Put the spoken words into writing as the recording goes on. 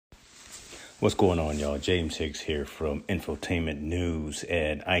What's going on, y'all? James Hicks here from Infotainment News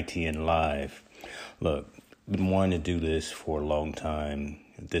and ITN Live. Look, been wanting to do this for a long time.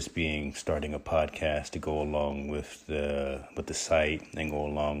 This being starting a podcast to go along with the site and go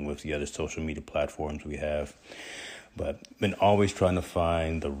along with the other social media platforms we have. But been always trying to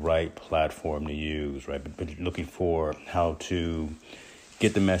find the right platform to use, right? Been looking for how to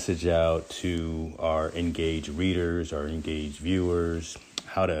get the message out to our engaged readers, our engaged viewers,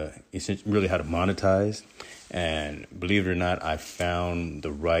 how to monetize. And believe it or not, I found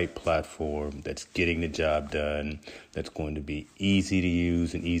the right platform that's getting the job done, that's going to be easy to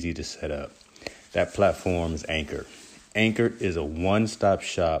use and easy to set up. That platform is Anchor. Anchor is a one-stop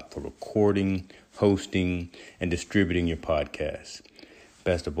shop for recording, hosting, and distributing your podcast.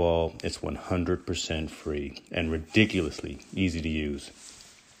 Best of all, it's 100% free and ridiculously easy to use.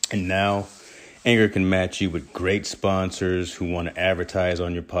 And now, Anchor can match you with great sponsors who want to advertise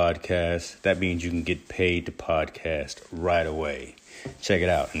on your podcast. That means you can get paid to podcast right away. Check it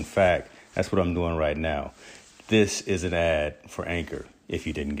out. In fact, that's what I'm doing right now. This is an ad for Anchor, if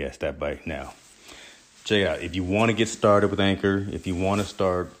you didn't guess that by now. Check it out. If you want to get started with Anchor, if you want to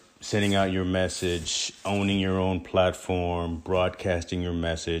start sending out your message, owning your own platform, broadcasting your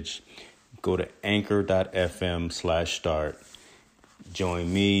message, go to anchor.fm/start.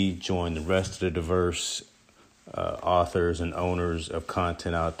 Join me, join the rest of the diverse authors and owners of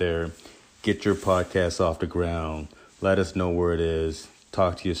content out there. Get your podcast off the ground. Let us know where it is.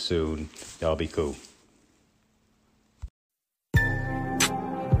 Talk to you soon. Y'all be cool.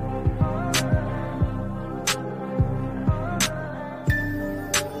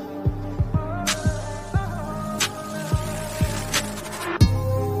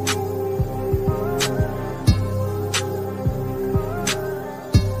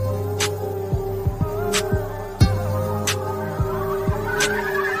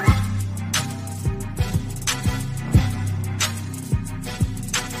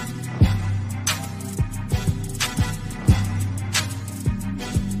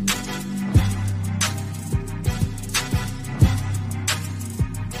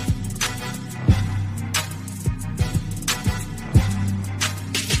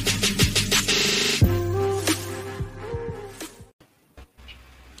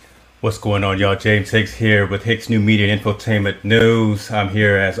 What's going on, y'all? James Hicks here with Hicks New Media and Infotainment News. I'm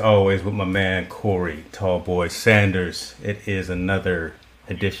here, as always, with my man, Corey Tallboy Sanders. It is another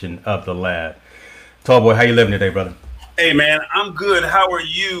edition of The Lab. Tallboy, how you living today, brother? Hey, man, I'm good. How are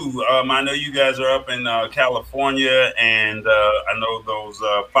you? I know you guys are up in California, and I know those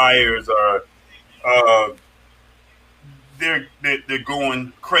fires are they're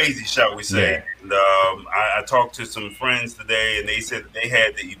going crazy, shall we say. Yeah. And I talked to some friends today, and they said that they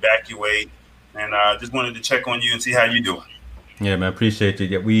had to evacuate, and I just wanted to check on you and see how you're doing. Yeah, man, appreciate you.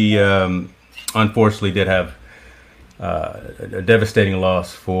 Yeah, we unfortunately did have a devastating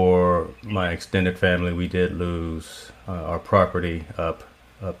loss for my extended family. We did lose our property up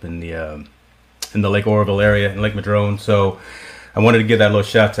in the Lake Oroville area, in Lake Madrone. So I wanted to give that little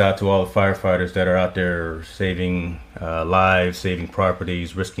shout out to all the firefighters that are out there saving lives, saving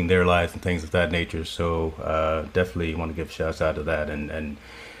properties, risking their lives and things of that nature. So definitely want to give shouts out to that. And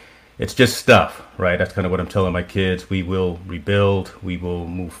it's just stuff, right? That's kind of what I'm telling my kids. We will rebuild, we will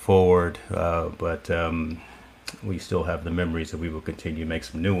move forward, but we still have the memories that we will continue to make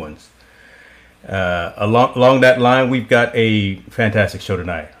some new ones. Along that line, we've got a fantastic show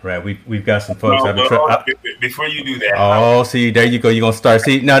tonight, right? We've got some folks. Before you do that, see, there you go. You're gonna start.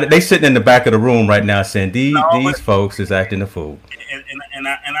 See, now they sitting in the back of the room right now, saying these folks is acting a fool. And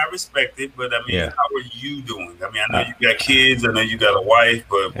I respect it, but I mean, How are you doing? I mean, I know you got kids, I know you got a wife,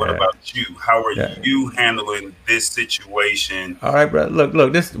 but what about you? How are you handling this situation? All right, bro.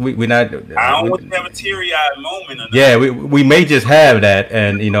 Look. This we not. I don't want to have a teary-eyed moment. We may just have that,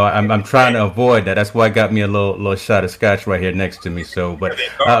 and I'm trying to avoid that. That's why I got me a little shot of scotch right here next to me. So, but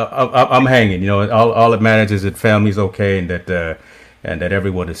I'm hanging. All that matters is that family's okay and that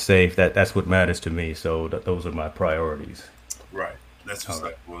everyone is safe. That's what matters to me. So those are my priorities. Right. That's what's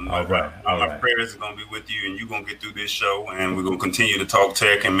up. Well, my prayers are going to be with you, and you're going to get through this show, and we're going to continue to talk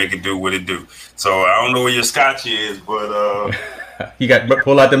tech and make it do what it do. So I don't know where your scotch is, but you got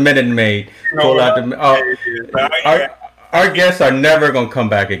pull out the Minute Maid. Our guests are never going to come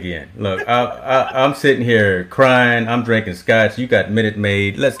back again. Look, I'm sitting here crying. I'm drinking scotch. You got Minute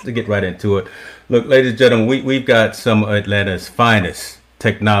Maid. Let's get right into it. Look, ladies and gentlemen, we've got some of Atlanta's finest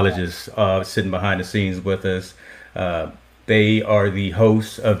technologists sitting behind the scenes with us. They are the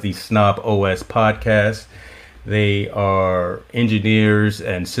hosts of the Snob OS podcast. They are engineers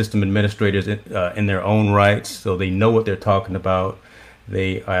and system administrators in their own rights, so they know what they're talking about.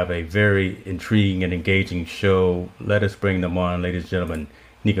 They have a very intriguing and engaging show. Let us bring them on, ladies and gentlemen.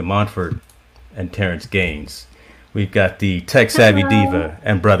 Nika Montfort and Terrence Gaines. We've got the Tech Savvy Diva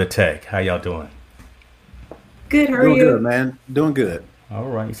and Brother Tech. How y'all doing? Good. How are Doing you? good, man. Doing good. All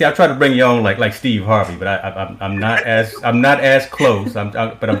right. See, I try to bring you on like Steve Harvey, but I'm not as close.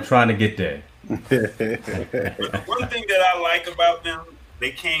 But I'm trying to get there. One thing that I like about them,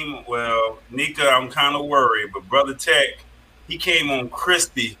 they came Nika, I'm kind of worried, but Brother Tech, he came on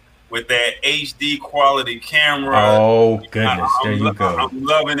crispy with that HD quality camera. Oh goodness, there you go. I'm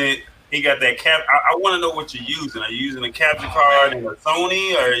loving it. He got that cap. I want to know what you're using. Are you using a capture card and a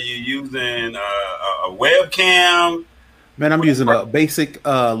Sony? Or are you using a webcam? Man, I'm using a basic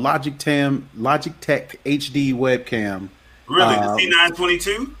Logitech HD webcam. Really, the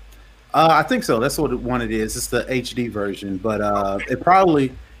C922? I think so. That's what one it is. It's the HD version, but it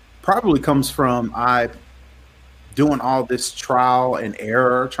probably comes from I doing all this trial and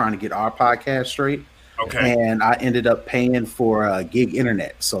error trying to get our podcast straight. Okay. And I ended up paying for gig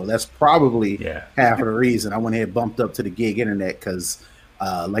internet, so that's probably half of the reason I went ahead and bumped up to the gig internet because,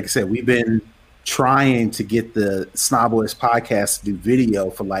 like I said, we've been trying to get the Snobboys podcast to do video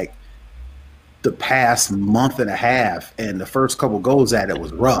for like the past month and a half, and the first couple goes at it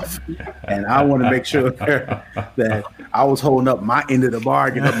was rough, and I want to make sure that I was holding up my end of the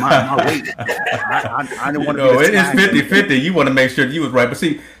bargain, up my weight. I didn't want to. No, it is 50-50. You want to make sure you was right, but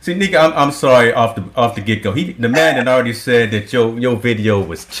see, Nika, I'm sorry off the get go. The man had already said that your video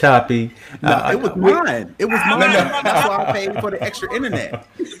was choppy. No, it was mine. It was mine. That's why I paid for the extra internet.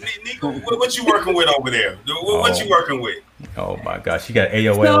 Nika, what you working with over there? What you working with? Oh my gosh, you got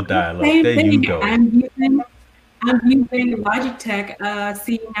AOL dialogue. There you go. I'm using Logitech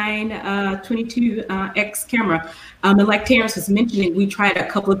C922X camera. And like Terrence was mentioning, we tried a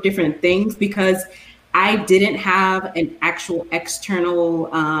couple of different things because I didn't have an actual external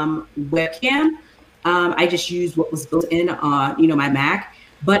webcam. I just used what was built in on my Mac.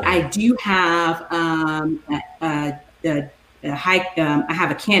 But I do have I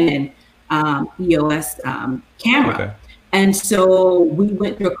have a Canon EOS camera. Okay. And so we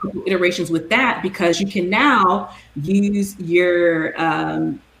went through a couple iterations with that because you can now use your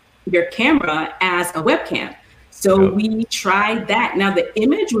camera as a webcam. So we tried that. Now the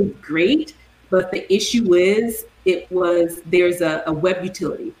image was great, but the issue is there's a web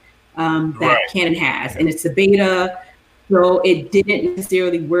utility that Canon has, and it's a beta, so it didn't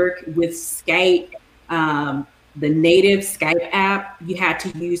necessarily work with Skype. The native Skype app, you had to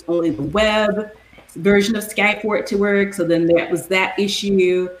use only the web version of Skype for it to work. So then there was that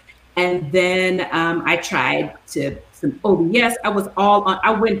issue. And then I tried some OBS.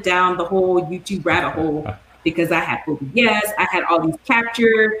 I went down the whole YouTube rabbit hole because I had OBS. I had all these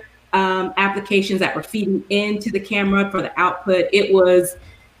capture applications that were feeding into the camera for the output. It was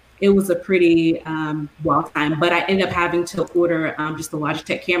a pretty wild time, but I ended up having to order just the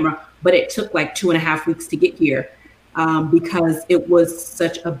Logitech camera, but it took like 2.5 weeks to get here. Because it was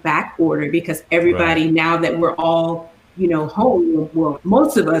such a back order because everybody now that we're all, home, well,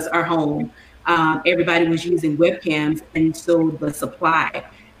 most of us are home, everybody was using webcams. And so the supply,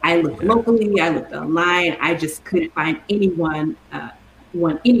 I looked locally, I looked online, I just couldn't find one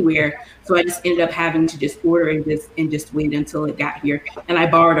anywhere. So I just ended up having to just order this and just wait until it got here. And I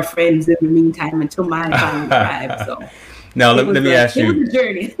borrowed a friend's in the meantime until mine finally arrived. So now let me ask you. It was a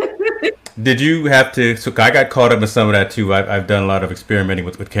journey. Did you have to? So I got caught up in some of that too. I've done a lot of experimenting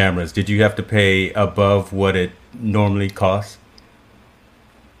with cameras. Did you have to pay above what it normally costs?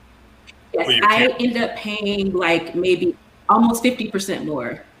 Yes, I ended up paying like maybe almost 50%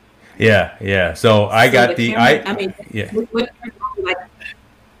 more. Yeah. So I got the camera,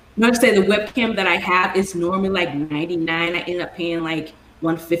 not to say the webcam that I have is normally like $99. I ended up paying like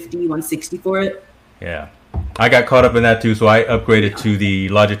 $150, $160 for it. Yeah. I got caught up in that too, so I upgraded to the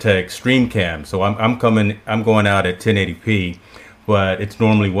Logitech StreamCam. So I'm going out at 1080p, but it's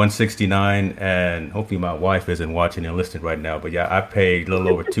normally $169, and hopefully my wife isn't watching and listening right now. But yeah, I paid a little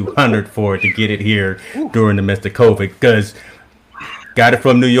over $200 for it to get it here during the midst of COVID because got it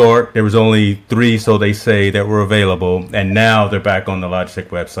from New York. There was only 3, so they say, that were available, and now they're back on the Logitech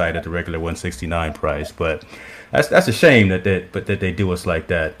website at the regular $169 price. But that's a shame that they do us like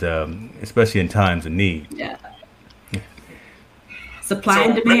that, especially in times of need. Yeah. Supply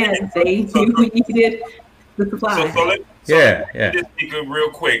and demand. They needed the supply. Let's just speak real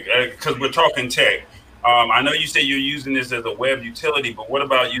quick because we're talking tech. I know you say you're using this as a web utility, but what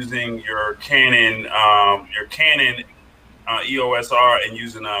about using your Canon EOS R and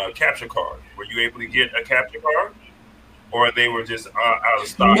using a capture card? Were you able to get a capture card, or they were just out of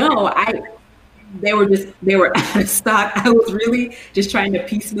stock? No, they were out of stock. I was really just trying to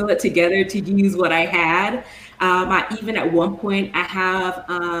piecemeal it together to use what I had. Even at one point, I have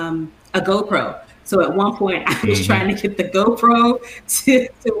a GoPro. So at one point, I was trying to get the GoPro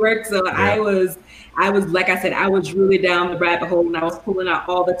to work. So I was like I said, I was really down the rabbit hole, and I was pulling out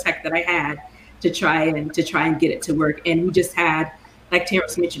all the tech that I had to try and get it to work. And we just had, like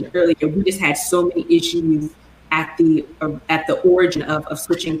Terrence mentioned earlier, we just had so many issues at the origin of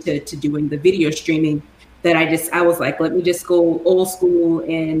switching to doing the video streaming that I was like, let me just go old school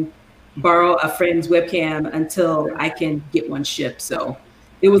and borrow a friend's webcam until I can get one shipped. So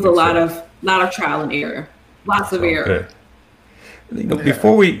it was a lot of trial and error, lots of error. Good.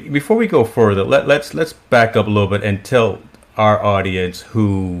 Before we go further, let's back up a little bit and tell our audience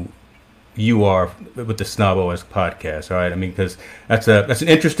who you are with the Snob OS podcast. All right, I mean, because that's an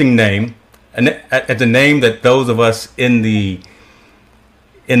interesting name, and it's a name that those of us in the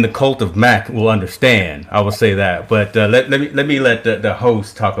cult of Mac will understand. I will say that, but let me let the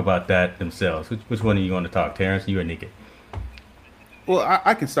host talk about that themselves. Which one of you want to talk, Terrence? You or Nika? Well,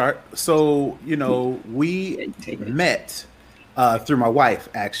 I can start. So we met through my wife,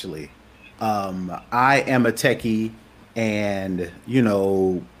 actually. I am a techie, and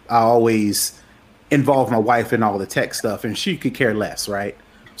I always involve my wife in all the tech stuff, and she could care less, right?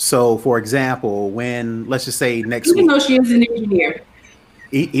 So, for example, when, let's just say next week, even though she is an engineer,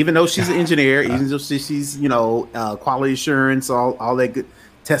 even though she's an engineer, even though she's quality assurance, all that good,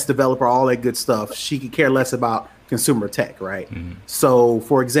 test developer, all that good stuff, she could care less about consumer tech, right? Mm-hmm. So,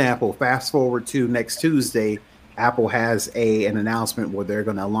 for example, fast forward to next Tuesday, Apple has an announcement where they're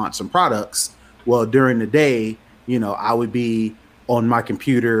going to launch some products. Well, during the day, I would be on my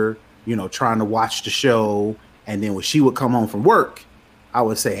computer, trying to watch the show. And then when she would come home from work, I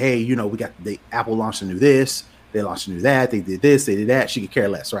would say, hey, we got the Apple launched a new this, they launched a new that, they did this, they did that. She could care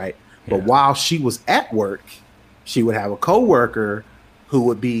less, right? Yeah. But while she was at work, she would have a coworker who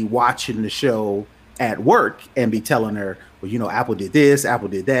would be watching the show at work and be telling her, well, Apple did this, Apple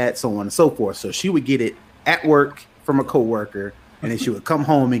did that, so on and so forth. So she would get it at work from a coworker, and then she would come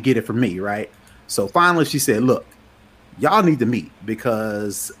home and get it from me, right? So finally she said, look, y'all need to meet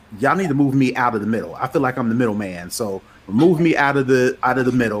because y'all need to move me out of the middle. I feel like I'm the middleman. So remove me out of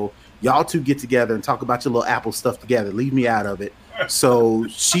the middle. Y'all two get together and talk about your little Apple stuff together. Leave me out of it. So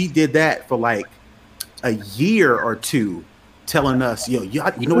she did that for like a year or two, telling us, y'all,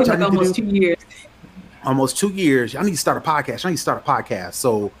 you know what y'all need almost to do? 2 years. Almost 2 years. Y'all need to start a podcast.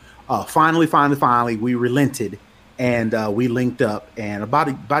 So finally, we relented and we linked up. And about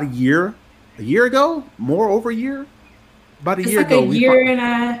a year ago, over a year. About a year ago. A year and a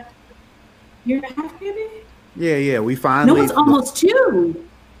half, maybe? Yeah. We finally. No, it's almost 2.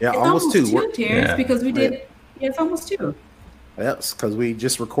 Yeah, it's almost 2. Terrence, because we did. Yeah, it's almost 2. Yes, because we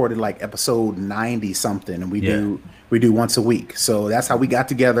just recorded like episode 90 something, and we do once a week. So that's how we got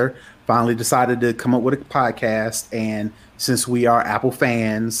together. Finally decided to come up with a podcast, and since we are Apple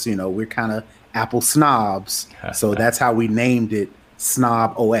fans, we're kind of Apple snobs. So that's how we named it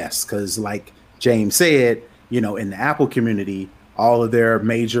Snob OS, because like James said, in the Apple community, all of their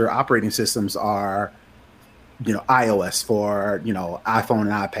major operating systems are, iOS for, iPhone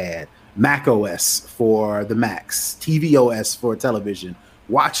and iPad, Mac OS for the Macs, TV OS for television,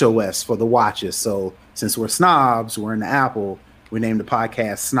 Watch OS for the watches. So since we're snobs, we're in the Apple, we named the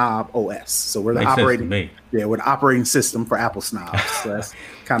podcast Snob OS. So we're the we're the operating system for Apple snobs. So that's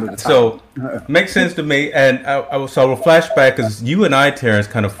kind of the title. So makes sense to me. And I will flash back because you and I, Terrence,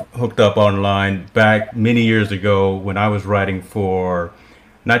 kind of hooked up online back many years ago when I was writing for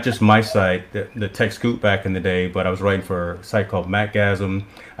not just my site, the Tech Scoop back in the day, but I was writing for a site called Macgasm.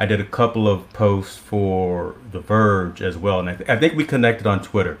 I did a couple of posts for The Verge as well. And I think we connected on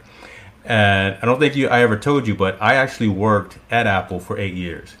Twitter. And I don't think I ever told you, but I actually worked at Apple for 8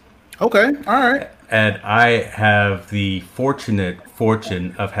 years. Okay, all right. And I have the fortune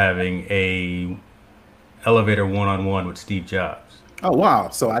of having a elevator one-on-one with Steve Jobs. Oh, wow.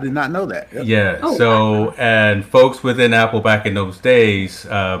 So I did not know that. Yep. Yeah. Wow. And folks within Apple back in those days,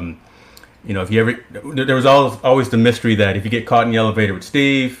 if you ever, there was always the mystery that if you get caught in the elevator with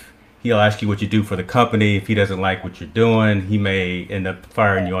Steve, he'll ask you what you do for the company. If he doesn't like what you're doing, he may end up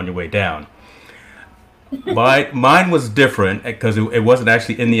firing you on your way down. Mine was different because it wasn't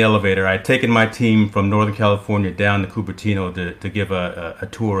actually in the elevator. I had taken my team from Northern California down to Cupertino to give a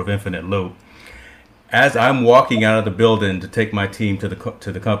tour of Infinite Loop. As I'm walking out of the building to take my team to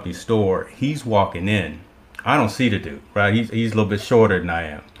the company store, he's walking in. I don't see the dude, right? He's a little bit shorter than I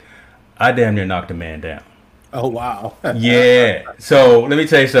am. I damn near knocked the man down. Oh wow. Yeah. So let me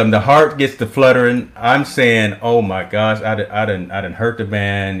tell you something. The heart gets to fluttering. I'm saying, oh my gosh, I didn't hurt the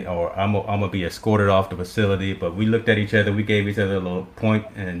man, or I'm gonna be escorted off the facility. But we looked at each other. We gave each other a little point,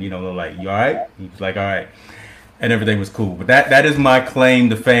 and they're like, "You all right?" He was like, "All right," and everything was cool. But that is my claim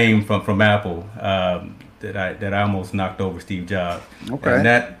to fame from Apple. That I almost knocked over Steve Jobs. Okay. And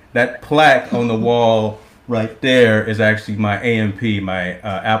that plaque on the wall right there is actually my AMP, my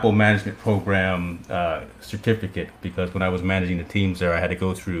Apple Management Program certificate, because when I was managing the teams there, I had to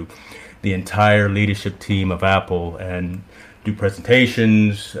go through the entire leadership team of Apple and do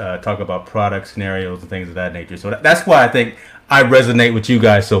presentations, talk about product scenarios and things of that nature. So that's why I think I resonate with you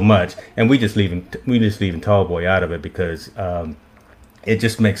guys so much, and we just leaving Tallboy out of it because it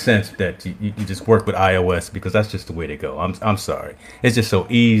just makes sense that you just work with iOS, because that's just the way to go. I'm sorry, it's just so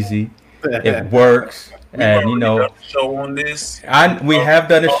easy. It works. And done a show on this. We have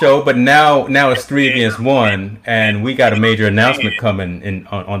done a show, but now it's 3 against 1, and we got a major announcement coming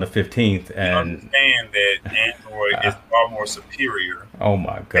on the 15th. And understand that Android is far more superior. Oh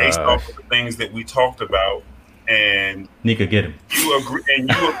my god! Based off of the things that we talked about, and Nika, get him. You agree, and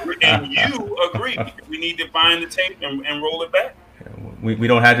you agree. We need to find the tape and roll it back. We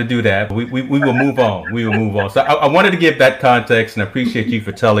don't have to do that. We will move on. We will move on. So I wanted to give that context, and I appreciate you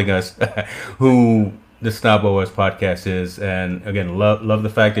for telling us who the Snob OS podcast is. And again, love the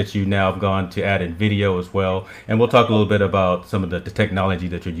fact that you now have gone to add in video as well. And we'll talk a little bit about some of the technology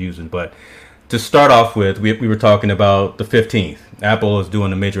that you're using. But to start off with, we were talking about the 15th. Apple is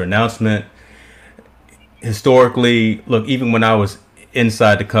doing a major announcement. Historically, look, even when I was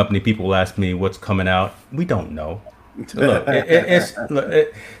inside the company, people will ask me what's coming out. We don't know. Look,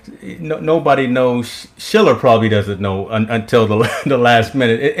 nobody knows. Schiller probably doesn't know until the last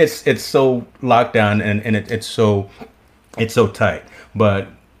minute. It's so locked down and it's so tight. But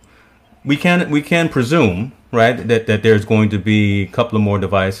we can presume, right, that there's going to be a couple of more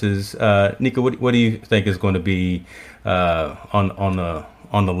devices. Nika, what do you think is going to be on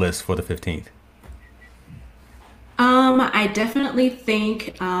the list for the 15th? I definitely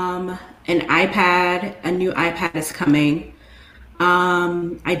think a new iPad is coming.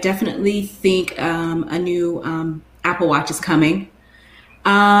 I definitely think a new Apple Watch is coming.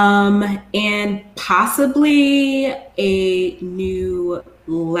 And possibly a new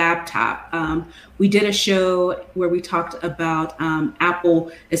laptop. We did a show where we talked about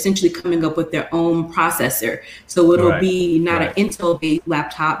Apple essentially coming up with their own processor. So it'll be not an Intel-based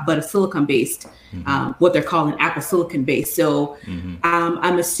laptop, but a silicon-based, what they're calling Apple Silicon-based. So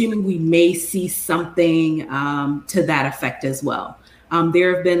I'm assuming we may see something to that effect as well.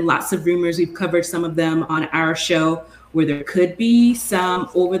 There have been lots of rumors. We've covered some of them on our show, where there could be some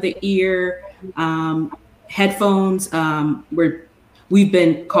over-the-ear headphones, where we've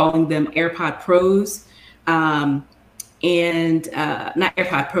been calling them AirPod Pros, and not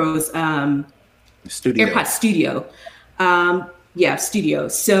AirPod Pros, Studio. AirPod Studio. Studio.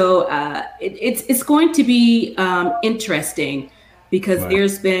 So it's going to be interesting, because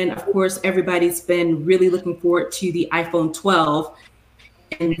there's been, of course, everybody's been really looking forward to the iPhone 12.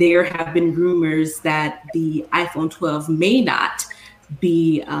 And there have been rumors that the iPhone 12 may not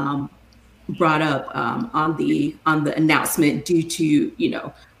be brought up on the announcement due to,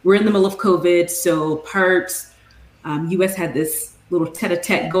 we're in the middle of COVID. So parts, US had this little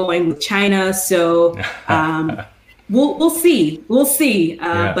tete-a-tete going with China. So we'll see.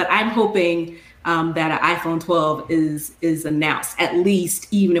 But I'm hoping that an iPhone 12 is announced, at least,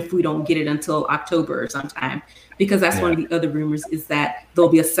 even if we don't get it until October or sometime. Because that's one of the other rumors, is that there'll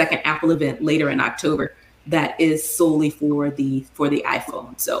be a second Apple event later in October that is solely for the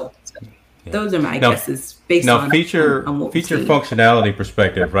iPhone. So those are my guesses based on feature functionality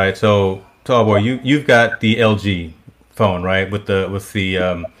perspective, right? So Tallboy, you've got the LG phone, right, with the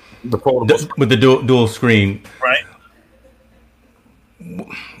dual screen, right?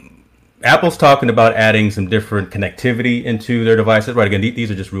 Apple's talking about adding some different connectivity into their devices, right? Again, these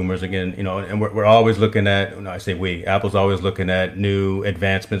are just rumors, again, and we're always looking at, I say we, Apple's always looking at new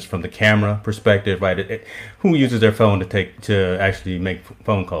advancements from the camera perspective, right? Who uses their phone to actually make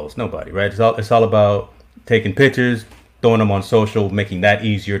phone calls? Nobody, right? It's all about taking pictures, throwing them on social, making that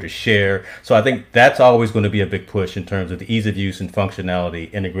easier to share. So I think that's always going to be a big push in terms of the ease of use and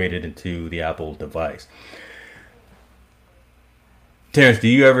functionality integrated into the Apple device. Terrence, do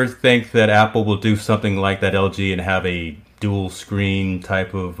you ever think that Apple will do something like that LG and have a dual screen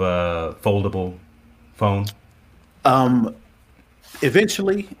type of foldable phone?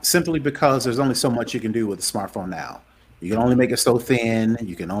 Eventually, simply because there's only so much you can do with a smartphone now. You can only make it so thin.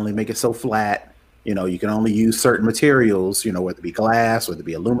 You can only make it so flat. You can only use certain materials, whether it be glass, whether it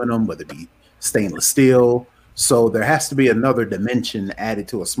be aluminum, whether it be stainless steel, So there has to be another dimension added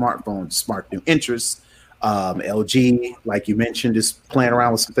to a smartphone to spark new interests. LG, like you mentioned, is playing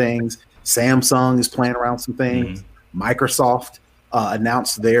around with some things. Samsung is playing around with some things. Microsoft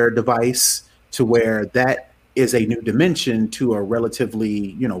announced their device to where that is a new dimension to a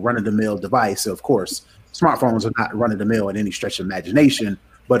relatively, run-of-the-mill device. So of course, smartphones are not run-of-the-mill in any stretch of imagination,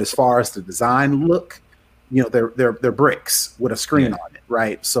 but as far as the design look, they're bricks with a screen on it,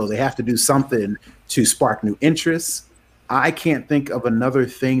 right? So they have to do something to spark new interests. I can't think of another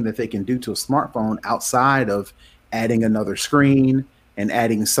thing that they can do to a smartphone outside of adding another screen and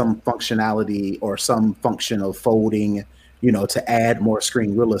adding some functionality or some function of folding, to add more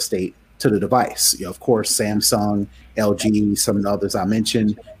screen real estate to the device. Of course, Samsung, LG, some of the others I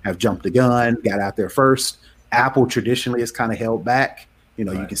mentioned have jumped the gun, got out there first. Apple traditionally is kind of held back. You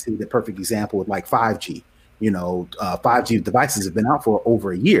can see the perfect example with like 5G. 5G devices have been out for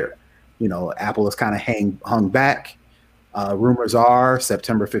over a year. Apple has kind of hung back. Rumors are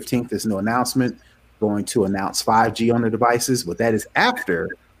September 15th, there's no announcement, going to announce 5G on the devices, but that is after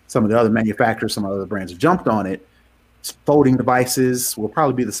some of the other manufacturers, some other brands have jumped on it. Folding devices will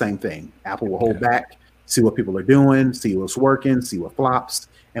probably be the same thing. Apple will hold back, see what people are doing, see what's working, see what flops,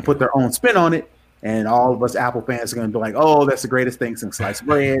 and put their own spin on it. And all of us Apple fans are going to be like, "Oh, that's the greatest thing since sliced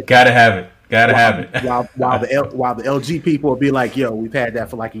bread." Gotta have it. Have it. while the LG people will be like, "Yo, we've had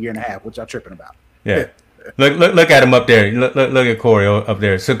that for like a year and a half. What y'all tripping about?" Yeah. Look at him up there. Look at Corey up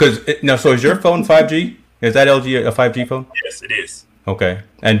there. So so is your phone 5G? Is that LG a 5G phone? Yes, it is. Okay.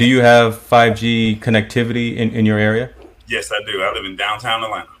 And do you have 5G connectivity in your area? Yes, I do. I live in downtown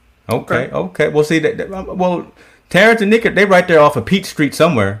Atlanta. Okay. Well, see that. Terrence and Nick, they right there off of Peach Street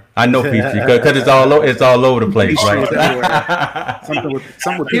somewhere. I know Peach Street because it's all over the place, right?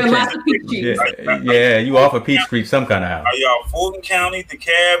 Yeah, you off of Peach Street, some kind of house. Are y'all Fulton County,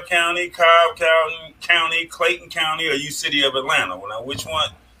 DeKalb County, Cobb County, Clayton County, or you City of Atlanta? Well, which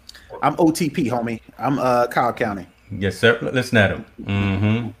one? I'm OTP, homie. I'm Cobb County. Yes, sir. Listen at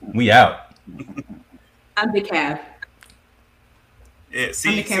him. We out. I'm DeKalb. Yeah, I'm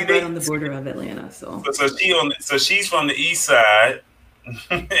DeKalb right on the border of Atlanta. So she's from the east side,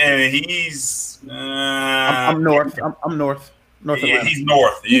 and he's. I'm north. I'm north. North yeah, Atlanta. he's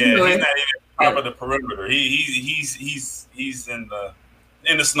north. He's Yeah, north. he's not even top of the perimeter. He's in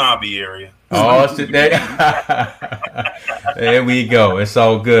the snobby area. Oh, there we go. It's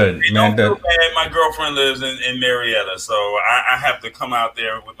all good, Hey, man. don't feel bad. My girlfriend lives in Marietta, so I have to come out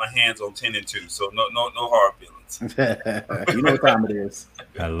there with my hands on 10 and 2. So no hard feelings. You know what time it is.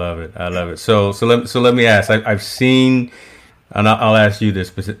 I love it. So let me ask. I've seen, and I'll ask you this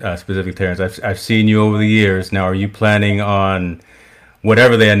specific, Terrence. I've seen you over the years. Now, are you planning on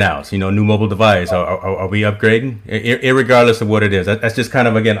whatever they announce? New mobile device. Are we upgrading, irregardless of what it is? That's just kind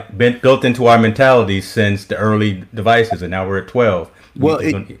of again built into our mentality since the early devices, and now we're at 12. Well,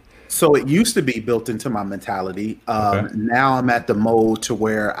 so it used to be built into my mentality. Now I'm at the mode to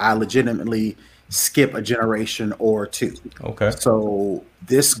where I legitimately skip a generation or two. Okay. So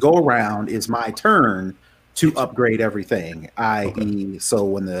this go around is my turn to upgrade everything. I.e., so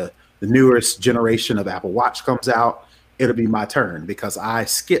when the newest generation of Apple Watch comes out, it'll be my turn because I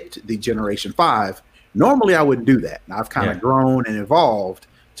skipped the generation 5. Normally I wouldn't do that. I've kind of grown and evolved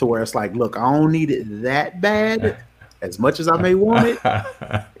to where it's like, look, I don't need it that bad as much as I may want it.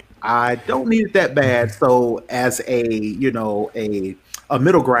 I don't need it that bad. So as a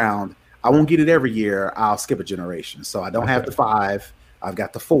middle ground, I won't get it every year. I'll skip a generation. So I don't have the 5. I've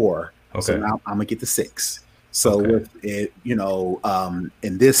got the 4. Okay. So now I'm gonna get the 6. So with it,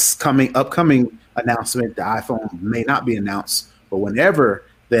 in this upcoming announcement, the iPhone may not be announced, but whenever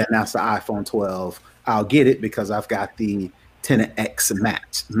they announce the iPhone 12, I'll get it because I've got the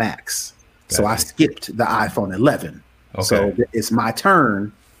 10X Max. So I skipped the iPhone 11. Okay. So it's my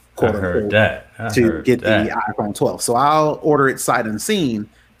turn, quote unquote, to get the iPhone 12. So I'll order it sight unseen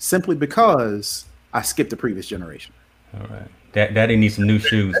simply because I skipped the previous generation. All right. Daddy needs some new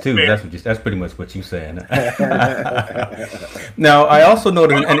shoes too. That's pretty much what you're saying. Now I also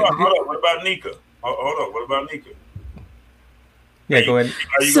noticed. Hold on. What about Nika? Hold on. What about Nika? Yeah, go ahead.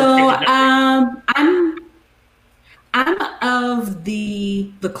 So I'm of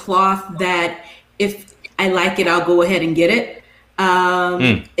the cloth that if I like it, I'll go ahead and get it.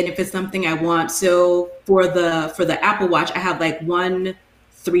 And if it's something I want, so for the Apple Watch, I have like 1,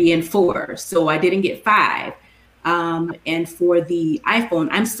 3, and 4. So I didn't get 5. And for the iPhone,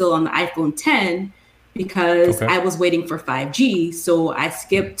 I'm still on the iPhone 10 because I was waiting for 5G. So I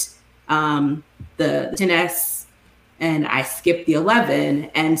skipped the 10S and I skipped the 11.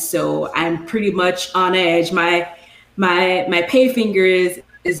 And so I'm pretty much on edge. My pay finger is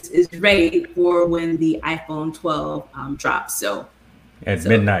is ready for when the iPhone 12 drops. So at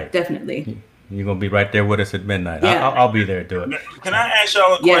midnight, definitely. You're gonna be right there with us at midnight. Yeah. I'll be there. Do it. Can I ask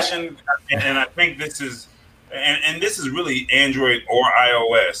y'all a question? And I think this is, and this is really Android or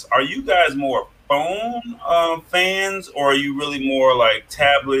iOS. Are you guys more phone fans, or are you really more like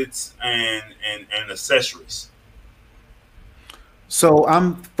tablets and accessories? So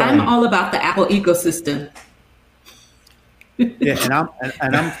I'm all about the Apple ecosystem. Yeah,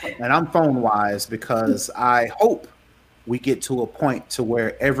 and I'm phone wise because I hope we get to a point to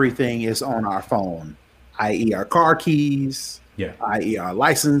where everything is on our phone, i.e. our car keys, i.e. our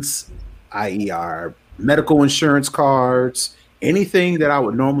license, i.e. our medical insurance cards, anything that I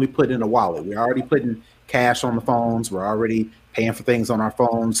would normally put in a wallet. We're already putting cash on the phones. We're already paying for things on our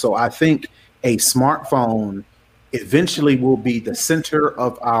phones. So I think a smartphone eventually will be the center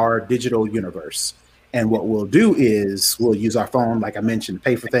of our digital universe. And what we'll do is we'll use our phone, like I mentioned, to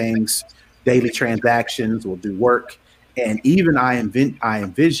pay for things, daily transactions, we'll do work. And even I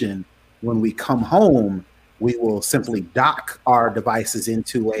envision when we come home, we will simply dock our devices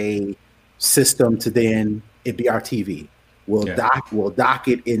into a system to then it'd be our TV. We'll dock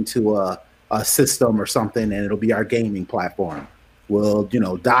it into a system or something, and it'll be our gaming platform. We'll,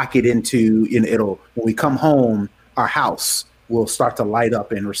 dock it into, when we come home, our house will start to light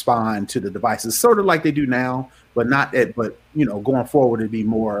up and respond to the devices, sort of like they do now, but going forward, it'd be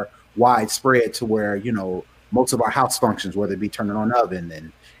more widespread to where, most of our house functions, whether it be turning on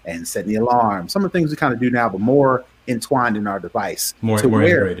oven and setting the alarm, some of the things we kind of do now, but more entwined in our device. More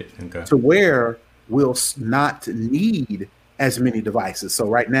integrated. Okay. To where we'll not need as many devices. So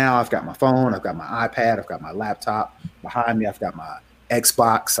right now I've got my phone, I've got my iPad, I've got my laptop behind me, I've got my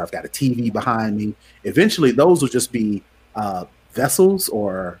Xbox, I've got a TV behind me. Eventually those will just be vessels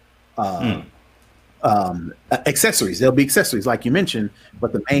or accessories. They'll be accessories, like you mentioned,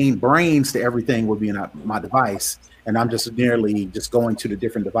 but the main brains to everything will be in my device. And I'm just merely just going to the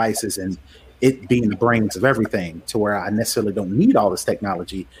different devices and it being the brains of everything, to where I necessarily don't need all this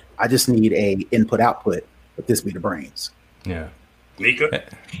technology. I just need a input output, but this be the brains. Yeah. Nika?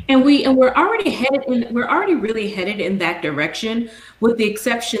 And we're already really headed in that direction, with the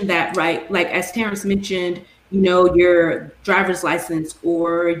exception that, right, like as Terrence mentioned, your driver's license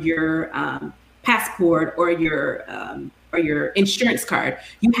or your passport or your insurance card,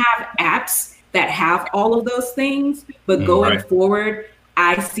 you have apps that have all of those things, but going forward,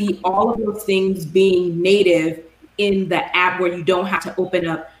 I see all of those things being native in the app, where you don't have to open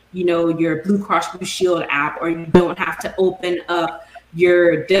up, your Blue Cross Blue Shield app, or you don't have to open up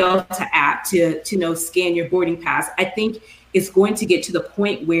your Delta app to scan your boarding pass. I think it's going to get to the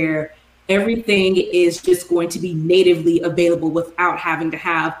point where everything is just going to be natively available without having to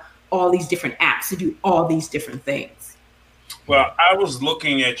have all these different apps to do all these different things. Well, I was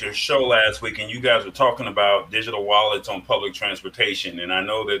looking at your show last week, and you guys were talking about digital wallets on public transportation. And I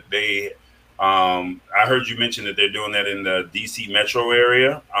know that I heard you mention that they're doing that in the DC metro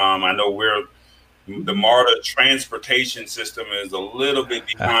area. I know the MARTA transportation system is a little bit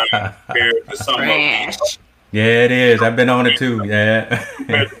behind compared to some of the. Yeah, it is. I've been on it too. Yeah.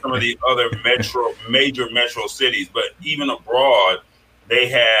 Compared to some of the other major metro cities, but even abroad, they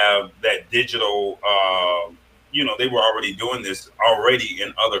have that digital. They were already doing this already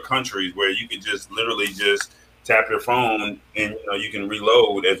in other countries, where you could just literally just tap your phone and you can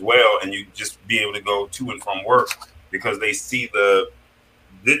reload as well, and you just be able to go to and from work, because they see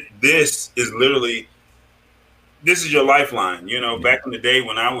this is your lifeline. Back in the day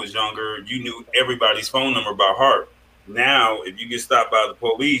when I was younger, you knew everybody's phone number by heart. Now, if you get stopped by the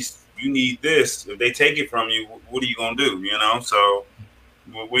police, you need this. If they take it from you, what are you going to do? So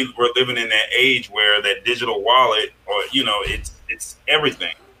we're living in that age where that digital wallet, or, it's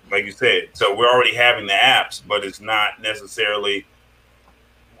everything, like you said. So we're already having the apps, but it's not necessarily,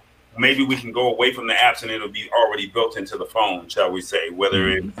 maybe we can go away from the apps and it'll be already built into the phone, shall we say, whether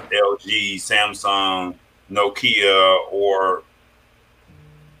it's LG, Samsung, Nokia, or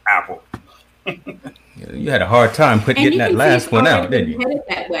Apple. You had a hard time getting that last one out, didn't you? Headed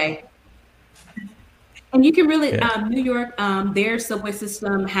that way. And you can really, New York, their subway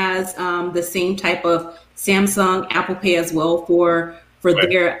system has the same type of Samsung Apple Pay as well for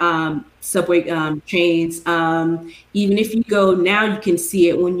their subway trains. Even if you go now, you can see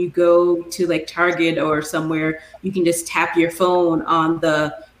it when you go to like Target or somewhere. You can just tap your phone on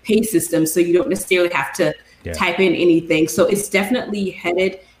the pay system, so you don't necessarily have to type in anything. So it's definitely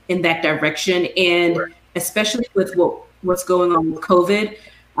headed in that direction, and especially with what's going on with COVID,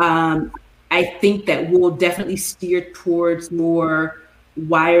 I think that we'll definitely steer towards more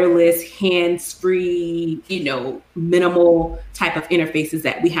wireless, hands-free, minimal type of interfaces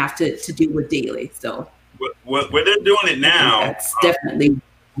that we have to deal with daily. So where they're doing it now, that's definitely.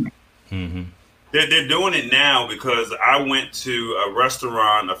 Mm-hmm. They're doing it now because I went to a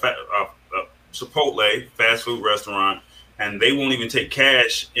restaurant, a Chipotle fast food restaurant, and they won't even take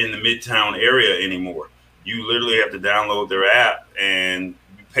cash in the Midtown area anymore. You literally have to download their app and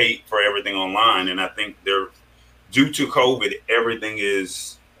you pay for everything online. And I think due to COVID, everything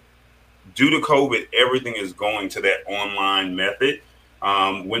is going to that online method.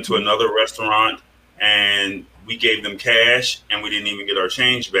 Went to another restaurant and we gave them cash and we didn't even get our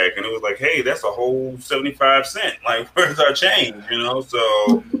change back. And it was like, hey, that's a whole 75 cents. Like, where's our change?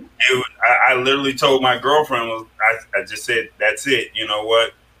 So I literally told my girlfriend, I just said, that's it. You know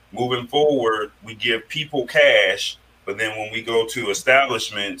what? Moving forward, we give people cash, but then when we go to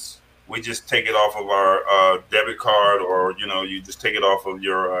establishments, we just take it off of our debit card, or, you just take it off of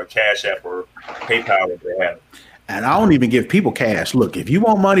your Cash App or PayPal if they have it. And I don't even give people cash. Look, if you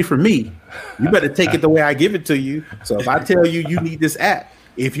want money from me, you better take it the way I give it to you. So if I tell you need this app,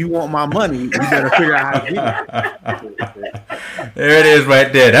 if you want my money, you better figure out how to get it. There it is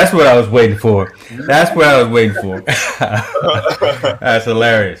right there. That's what I was waiting for. That's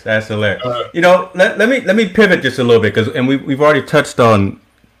hilarious. That's hilarious. Let me pivot just a little bit, and we've already touched on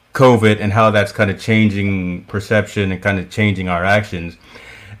COVID and how that's kind of changing perception and kind of changing our actions.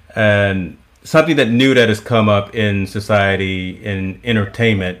 And something that has come up in society, in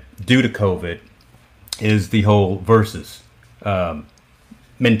entertainment due to COVID, is the whole versus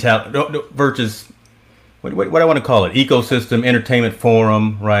mentality. Versus, what I want to call it, ecosystem, entertainment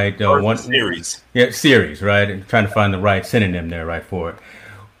forum, right? One series. Yeah, series, right? And trying to find the right synonym there, right, for it.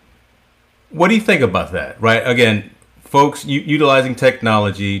 What do you think about that, right? Again, folks utilizing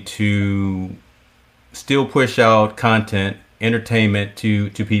technology to still push out content, entertainment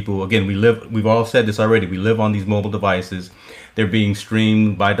to people. Again, we've all said this already, we live on these mobile devices. They're being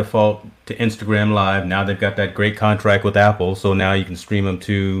streamed by default to Instagram Live. Now they've got that great contract with Apple, so now you can stream them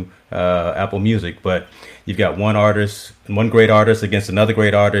to Apple Music. But you've got one great artist against another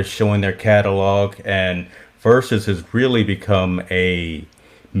great artist showing their catalog, and Versus has really become a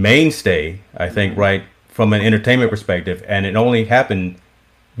mainstay, I think, right, from an entertainment perspective, and it only happened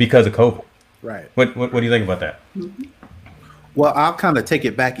because of COVID. Right. What do you think about that? Mm-hmm. Well, I'll kind of take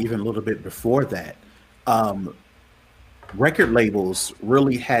it back even a little bit before that. Record labels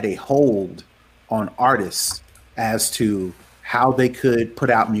really had a hold on artists as to how they could put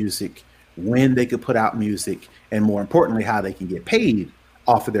out music, when they could put out music, and more importantly, how they can get paid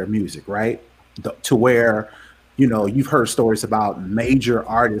off of their music, right? To where, you've heard stories about major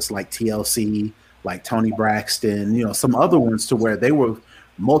artists like TLC, like Tony Braxton, some other ones, to where they were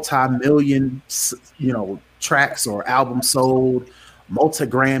multi-million, tracks or albums sold,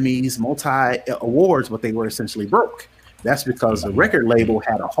 multi-Grammys, multi-awards, but they were essentially broke. That's because the record label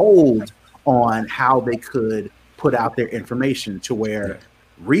had a hold on how they could put out their information, to where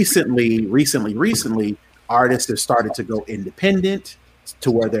recently, artists have started to go independent,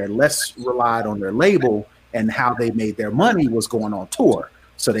 to where they're less relied on their label, and how they made their money was going on tour.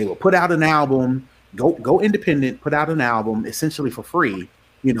 So they will put out an album, go independent, put out an album essentially for free.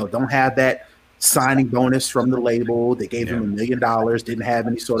 Don't have that signing bonus from the label. They gave them $1 million, didn't have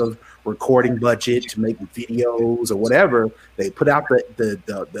any sort of recording budget to make videos or whatever. They put out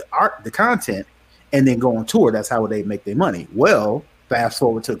the art, the content, and then go on tour. That's how they make their money. Well, fast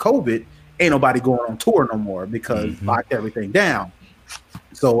forward to COVID, ain't nobody going on tour no more because locked everything down.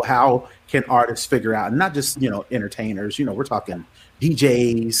 So how can artists figure out, not just, entertainers, we're talking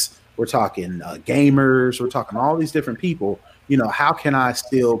DJs, we're talking gamers, we're talking all these different people, how can I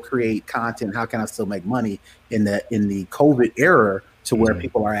still create content? How can I still make money in the COVID era, to where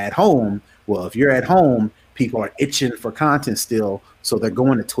people are at home? Well, if you're at home, people are itching for content still. So they're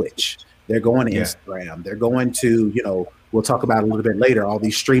going to Twitch, they're going to Instagram, they're going to, we'll talk about it a little bit later, all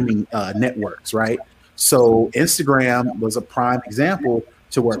these streaming networks, right? So Instagram was a prime example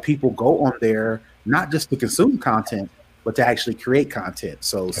to where people go on there, not just to consume content, but to actually create content.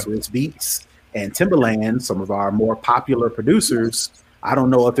 So Swizz Beatz and Timbaland, some of our more popular producers, I don't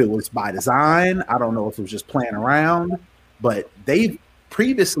know if it was by design, I don't know if it was just playing around, but they've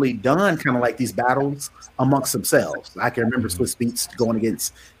previously done kind of like these battles amongst themselves. I can remember Swizz Beatz going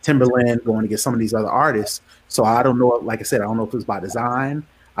against Timbaland, going against some of these other artists. So I don't know, like I said, I don't know if it was by design.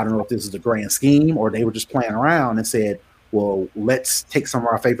 I don't know if this is the grand scheme, or they were just playing around and said, well, let's take some of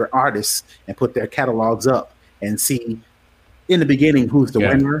our favorite artists and put their catalogs up and see in the beginning who's the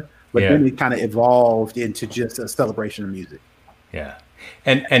winner. But then it kind of evolved into just a celebration of music. Yeah.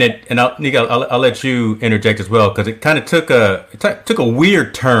 I'll let you interject as well, because it kind of took a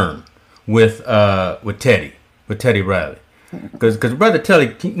weird turn with Teddy Riley, because Brother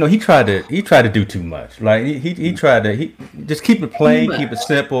Telly, he tried to do too much. Like he tried to just keep it plain, keep it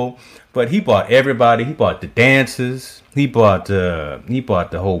simple, but he bought everybody. He bought the dancers. He bought the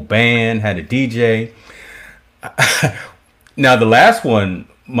whole band. Had a DJ. Now the last one,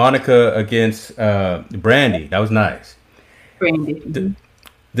 Monica against Brandy, that was nice. Brandy.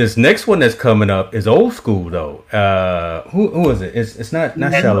 This next one that's coming up is old school though. Who is it? It's not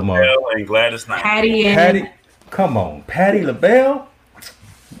Shalimar. And Gladys Knight. Patty. Come on, Patti LaBelle.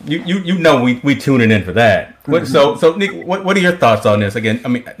 You know we tuning in for that. So Nick, what are your thoughts on this? Again, I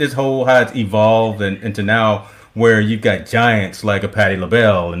mean, this whole how it's evolved into now where you've got giants like a Patti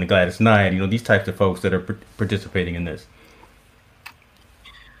LaBelle and the Gladys Knight. These types of folks that are participating in this.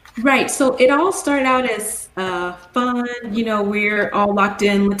 Right. So it all started out as fun. We're all locked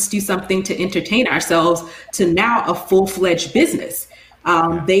in. Let's do something to entertain ourselves. To now a full-fledged business.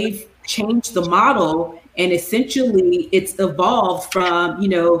 They've changed the model, and essentially it's evolved from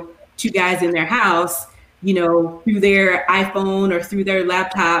two guys in their house, through their iPhone or through their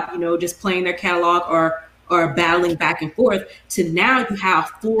laptop, just playing their catalog or battling back and forth. To now you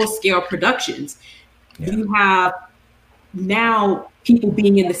have full-scale productions. Yeah. You have now people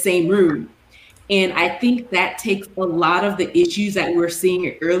being in the same room. And I think that takes a lot of the issues that we were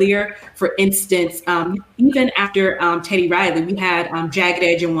seeing earlier. For instance, even after Teddy Riley, we had Jagged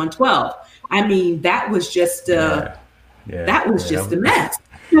Edge and 112. I mean, that was just a mess. Yeah, that was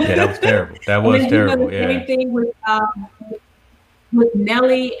terrible. That was terrible. The same thing with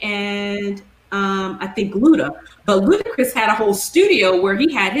Nelly and I think Luda. But Ludacris had a whole studio where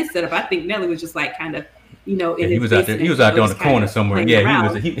he had his setup. I think Nelly was just like kind of, he was out there. He was out there on the corner somewhere.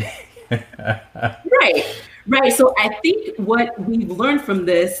 Yeah, he was. Right. So I think what we've learned from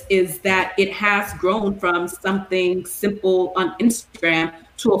this is that it has grown from something simple on Instagram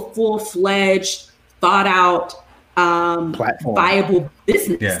to a full-fledged, thought-out, platform, viable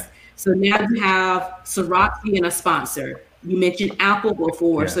business. Yeah. So now you have Sriracha and a sponsor. You mentioned Apple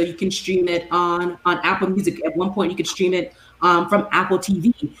before, so you can stream it on Apple Music. At one point, you could stream it from Apple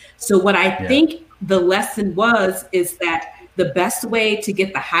TV. So what I think the lesson is that the best way to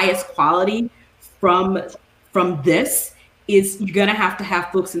get the highest quality from this is you're going to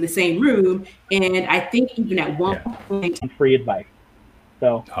have folks in the same room. And I think even at one point, free advice.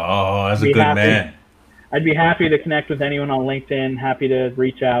 So, that's a good man. I'd be happy to connect with anyone on LinkedIn. Happy to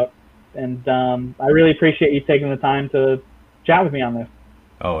reach out, and I really appreciate you taking the time to chat with me on this.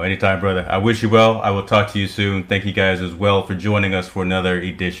 Oh, anytime, brother. I wish you well. I will talk to you soon. Thank you guys as well for joining us for another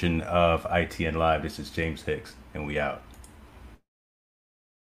edition of ITN Live. This is James Hicks, and we out.